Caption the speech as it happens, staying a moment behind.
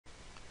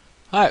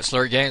Hi, it's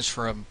Larry Gaines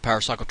from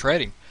PowerCycle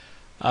Trading.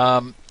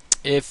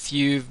 If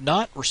you've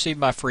not received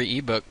my free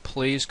ebook,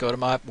 please go to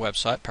my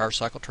website,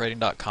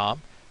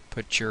 powercycletrading.com,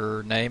 put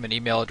your name and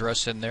email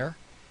address in there,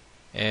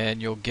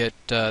 and you'll get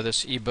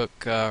this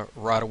ebook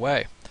right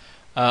away.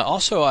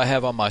 Also, I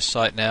have on my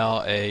site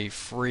now a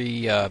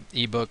free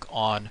ebook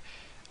on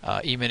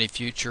E-mini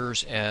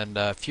futures and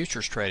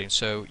futures trading,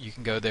 so you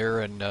can go there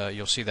and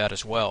you'll see that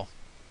as well.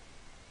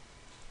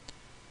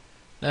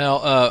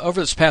 Now,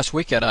 over this past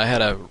weekend, I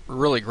had a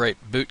really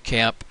great boot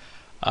camp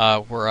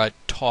where I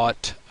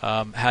taught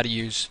how to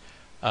use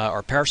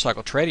our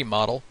PowerCycle trading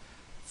model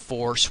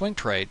for swing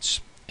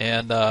trades,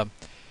 and it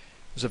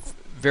was a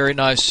very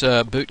nice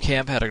boot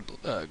camp. Had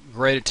a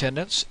great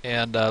attendance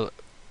and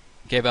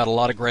gave out a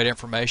lot of great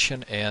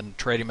information and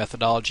trading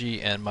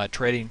methodology and my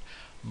trading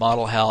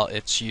model, how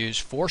it's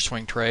used for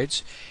swing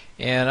trades.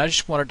 And I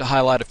just wanted to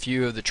highlight a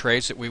few of the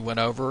trades that we went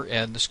over,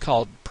 and this is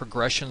called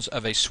Progressions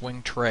of a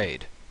Swing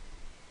Trade.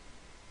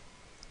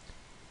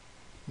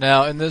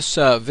 Now, in this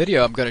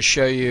video, I'm going to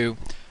show you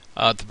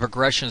the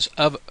progressions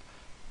of a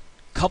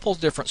couple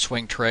different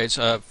swing trades.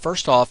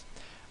 First off,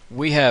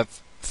 we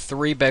have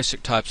three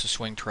basic types of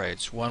swing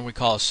trades. One we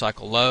call a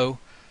cycle low,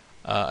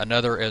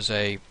 another is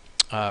a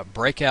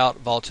breakout,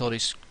 volatility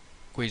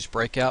squeeze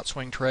breakout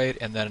swing trade,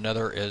 and then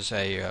another is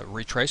a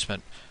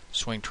retracement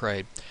swing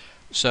trade.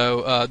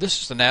 So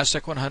this is the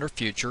NASDAQ 100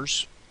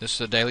 futures. This is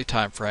the daily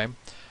time frame.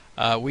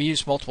 We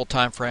use multiple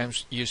time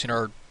frames using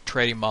our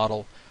trading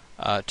model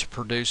to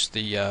produce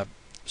the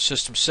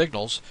system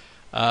signals,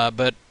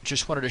 but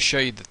just wanted to show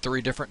you the three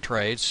different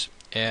trades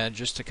and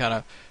just to kind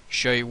of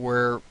show you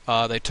where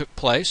they took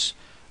place.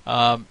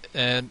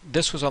 And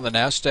this was on the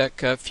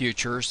NASDAQ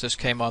futures. This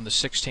came on the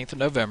 16th of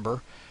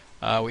November.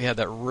 We had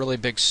that really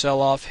big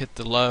sell-off, hit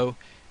the low,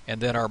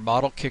 and then our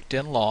model kicked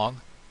in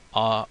long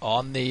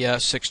on the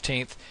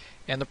 16th,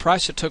 and the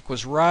price it took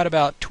was right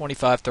about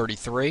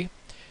 25.33.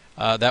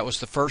 That was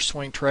the first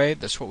swing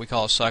trade. That's what we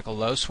call a cycle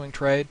low swing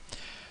trade.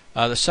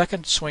 The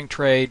second swing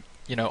trade,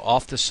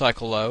 off the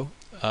cycle low,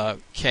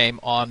 came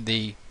on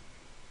the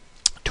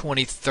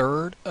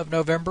 23rd of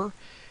November,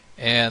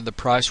 and the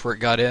price where it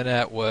got in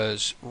at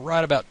was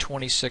right about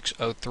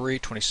 26.03,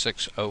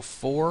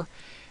 26.04,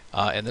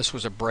 and this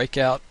was a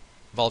breakout,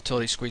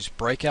 volatility squeeze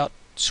breakout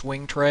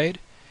swing trade.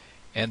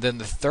 And then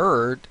the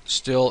third,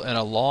 still in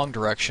a long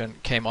direction,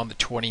 came on the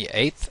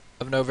 28th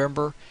of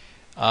November,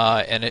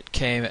 and it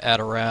came at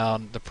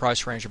around the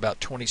price range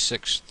about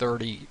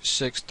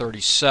 26.36,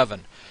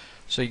 37.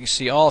 So you can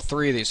see all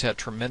three of these had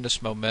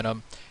tremendous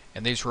momentum,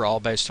 and these were all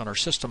based on our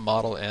system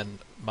model and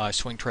my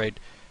swing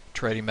trade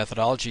trading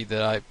methodology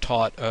that I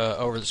taught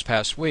over this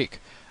past week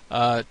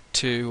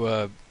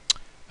to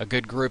a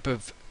good group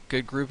of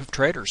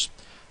traders.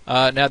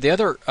 Now the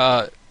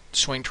other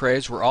swing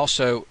trades were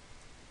also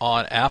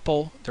on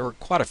Apple. There were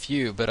quite a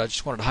few, but I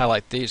just wanted to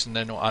highlight these. And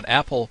then on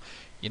Apple,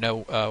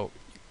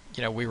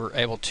 we were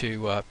able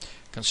to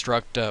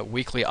construct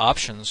weekly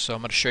options. So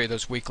I'm going to show you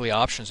those weekly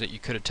options that you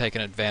could have taken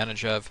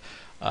advantage of.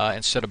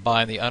 Instead of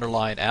buying the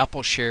underlying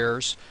Apple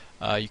shares,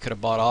 you could have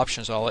bought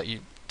options. I'll let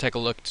you take a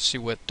look to see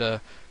what kind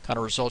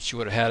of results you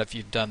would have had if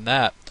you'd done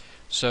that.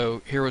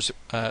 So here was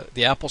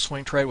the Apple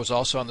swing trade was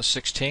also on the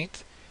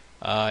 16th,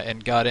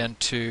 and got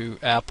into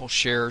Apple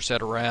shares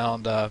at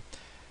around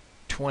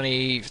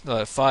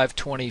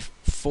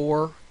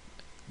 524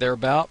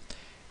 thereabout.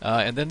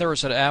 And then there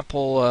was an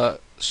Apple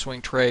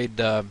swing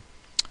trade,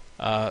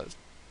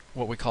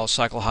 what we call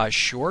cycle high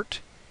short,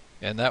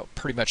 and that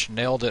pretty much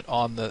nailed it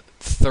on the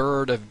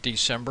 3rd of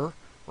December,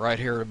 right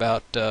here at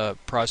about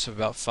price of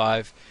about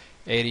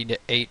 580 to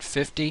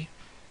 850.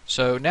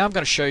 So now I'm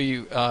going to show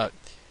you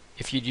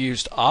if you'd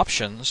used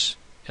options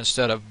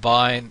instead of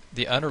buying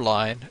the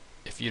underlying,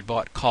 if you'd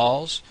bought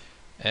calls,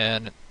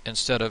 and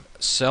instead of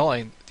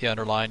selling the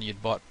underlying,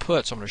 you'd bought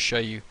puts. I'm going to show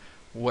you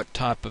what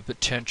type of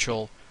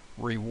potential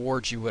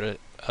rewards you would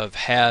have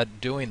had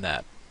doing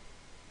that.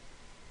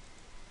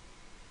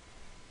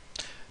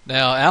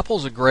 Now,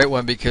 Apple's a great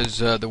one because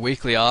the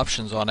weekly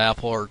options on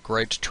Apple are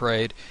great to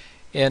trade.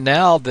 And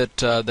now that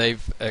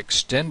they've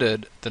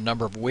extended the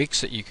number of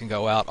weeks that you can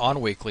go out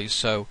on weeklies,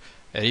 so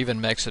it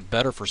even makes it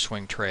better for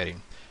swing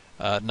trading.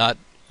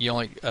 You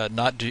only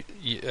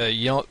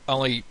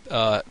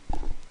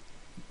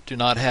do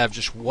not have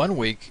just 1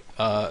 week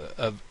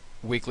of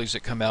weeklies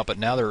that come out, but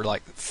now there are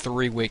like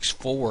 3 weeks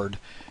forward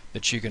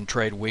that you can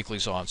trade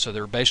weeklies on. So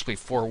there are basically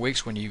 4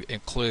 weeks when you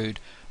include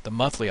the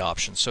monthly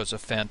options. So it's a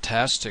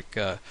fantastic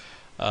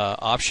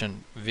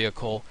option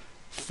vehicle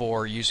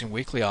for using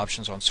weekly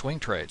options on swing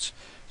trades.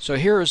 So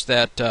here is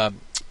that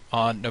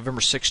on November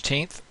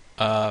 16th,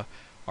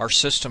 our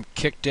system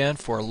kicked in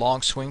for a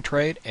long swing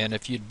trade, and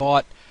if you'd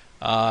bought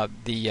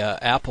the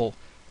Apple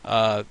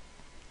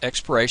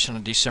expiration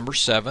on December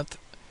 7th,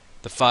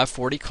 the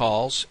 540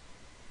 calls,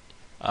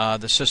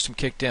 the system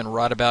kicked in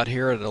right about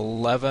here at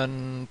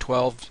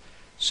 11:12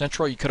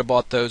 Central. You could have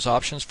bought those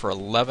options for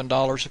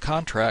 $11 a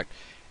contract,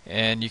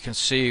 and you can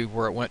see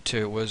where it went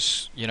to. It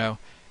was,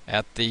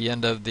 at the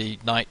end of the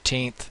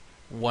 19th,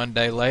 1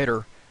 day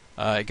later,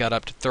 It got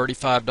up to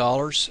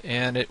 $35,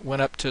 and it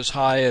went up to as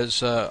high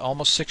as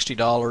almost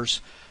 $60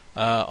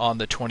 on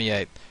the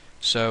 28th.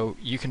 So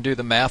you can do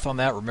the math on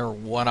that. Remember,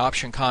 one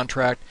option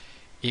contract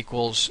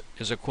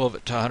is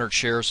equivalent to 100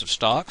 shares of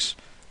stocks.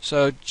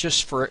 So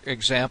just for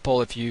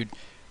example, if you'd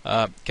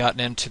gotten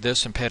into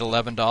this and paid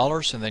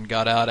 $11 and then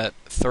got out at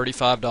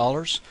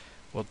 $35,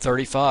 well,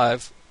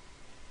 35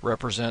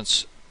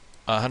 represents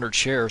 100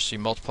 shares, so you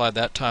multiply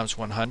that times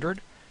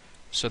 100.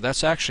 So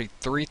that's actually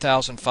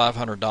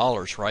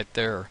 $3,500 right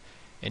there,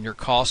 and your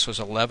cost was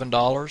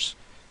 $11.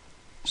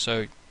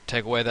 So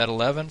take away that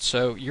 11.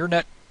 So your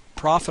net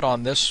profit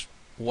on this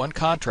one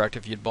contract,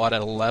 if you'd bought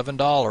at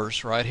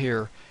 $11 right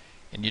here,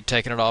 and you'd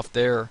taken it off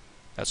there,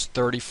 that's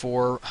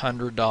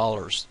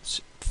 $3,400.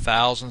 It's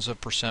thousands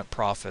of percent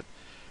profit.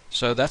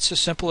 So that's as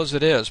simple as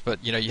it is,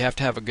 but you have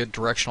to have a good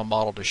directional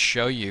model to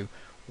show you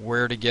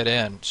where to get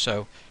in.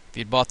 So if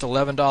you'd bought the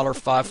 $11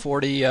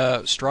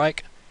 540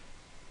 strike,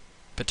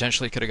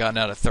 potentially could have gotten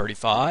out at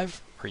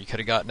 35, or you could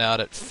have gotten out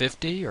at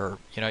 50, or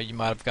you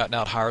might have gotten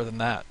out higher than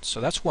that.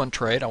 So that's one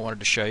trade I wanted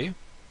to show you.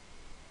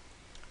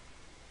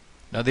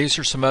 Now these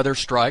are some other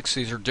strikes.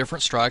 These are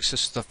different strikes.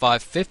 This is the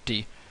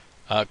 550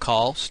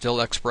 call, still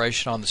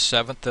expiration on the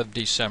 7th of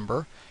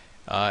December,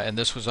 and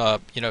this was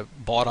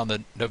bought on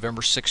the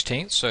November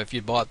 16th. So if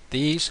you bought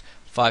these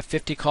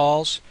 550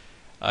 calls,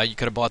 you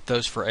could have bought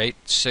those for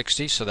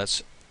 $860. So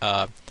that's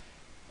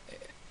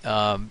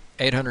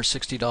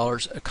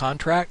 $860 a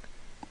contract,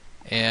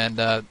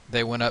 and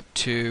they went up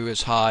to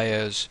as high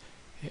as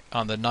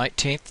on the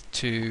 19th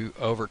to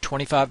over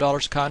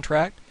 $25 a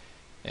contract,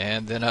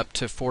 and then up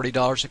to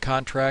 $40 a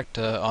contract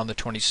on the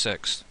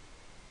 26th.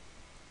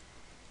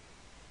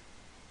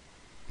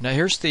 Now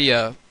here's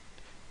the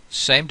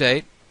same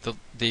date, the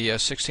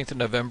 16th of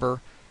November,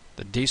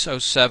 the DEES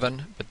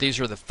 07, but these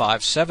are the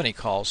 570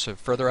 calls, so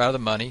further out of the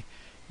money.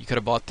 You could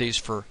have bought these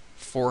for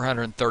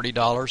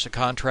 $430 a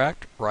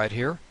contract right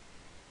here,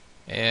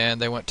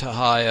 and they went to a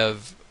high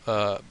of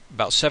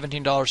about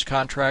 $17 a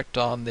contract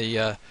on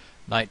the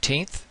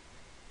 19th,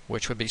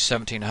 which would be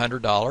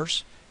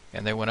 $1,700,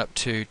 and they went up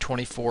to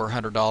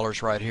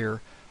 $2,400 right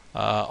here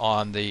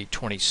on the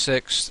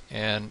 26th,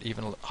 and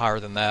even higher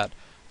than that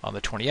on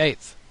the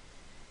 28th.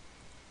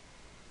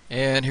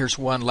 And here's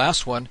one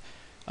last one.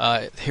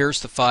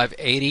 Here's the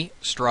 580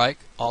 strike,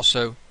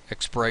 also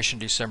expiration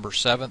December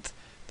 7th.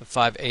 The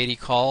 580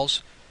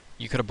 calls,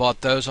 you could have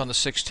bought those on the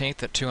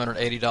 16th at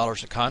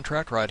 $280 a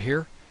contract right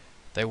here.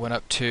 They went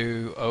up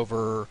to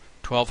over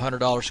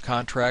 $1,200 a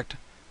contract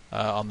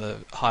on the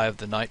high of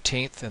the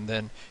 19th, and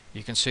then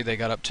you can see they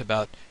got up to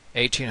about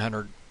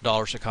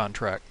 $1,800 a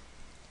contract.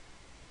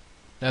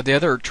 Now the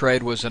other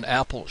trade was an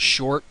Apple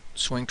short,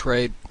 swing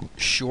trade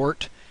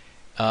short,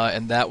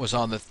 and that was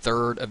on the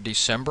 3rd of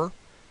December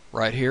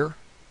right here.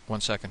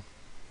 One second.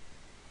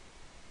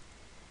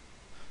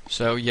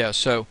 So yeah,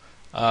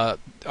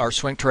 our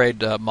swing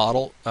trade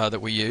model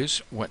that we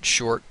use went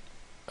short,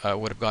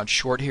 would have gone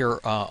short here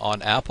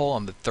on Apple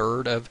on the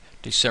 3rd of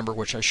December,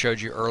 which I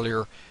showed you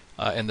earlier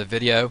in the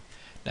video.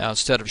 Now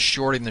instead of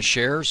shorting the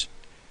shares,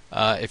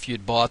 if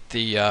you'd bought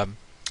the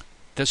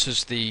this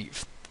is the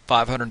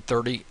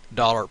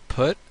 $530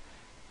 put,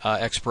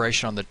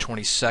 expiration on the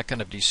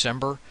 22nd of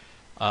December.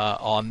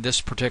 On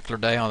this particular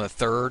day, on the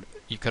 3rd,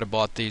 you could have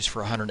bought these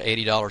for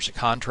 $180 a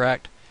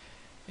contract,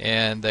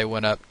 and they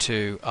went up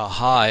to a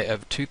high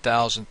of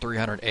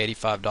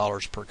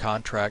 $2,385 per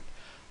contract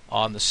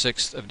on the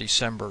 6th of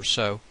December.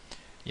 So,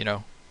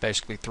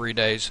 basically 3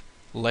 days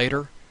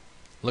later,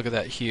 look at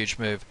that huge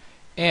move.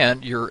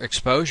 And your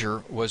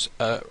exposure was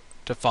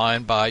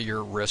defined by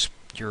your risk,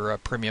 your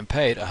premium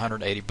paid,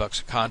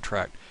 $180 a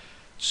contract.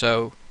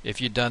 So if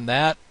you'd done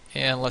that,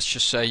 and let's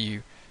just say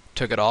you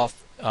took it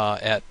off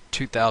at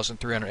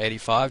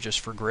 $2,385 just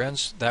for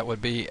grins, that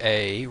would be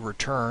a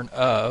return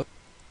of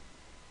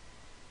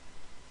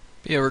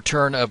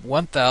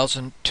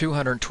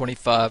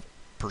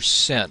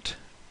 1,225%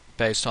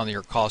 based on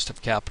your cost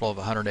of capital of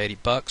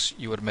 $180.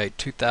 You would have made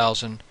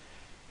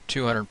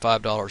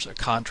 $2,205 a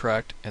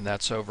contract, and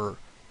that's over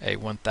a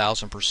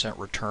 1,000%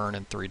 return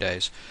in 3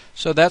 days.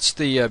 So that's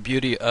the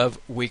beauty of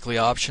weekly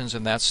options,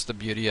 and that's the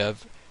beauty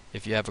of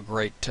if you have a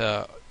great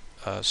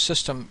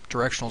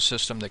directional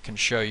system that can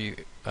show you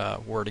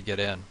where to get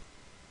in.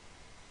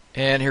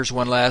 And here's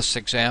one last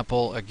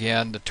example.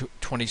 Again, the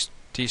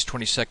DEES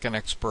 22nd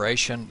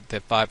expiration,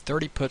 the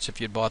 530 puts, if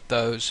you'd bought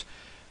those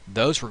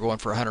were going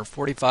for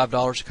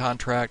 $145 a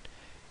contract,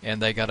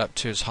 and they got up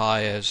to as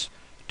high as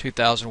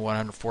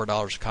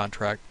 $2,104 a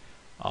contract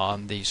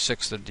on the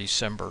 6th of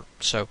December.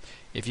 So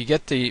if you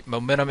get the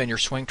momentum in your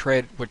swing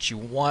trade, which you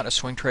want, a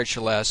swing trade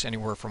should last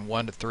anywhere from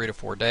 1 to 3 to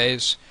 4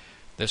 days.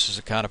 This is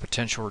the kind of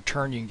potential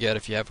return you can get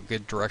if you have a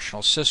good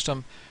directional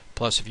system,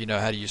 plus if you know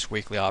how to use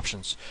weekly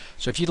options.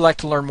 So if you'd like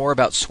to learn more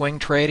about swing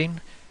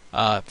trading,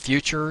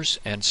 futures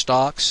and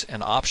stocks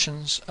and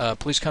options,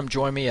 please come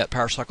join me at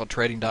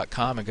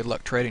powercycletrading.com, and good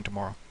luck trading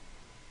tomorrow.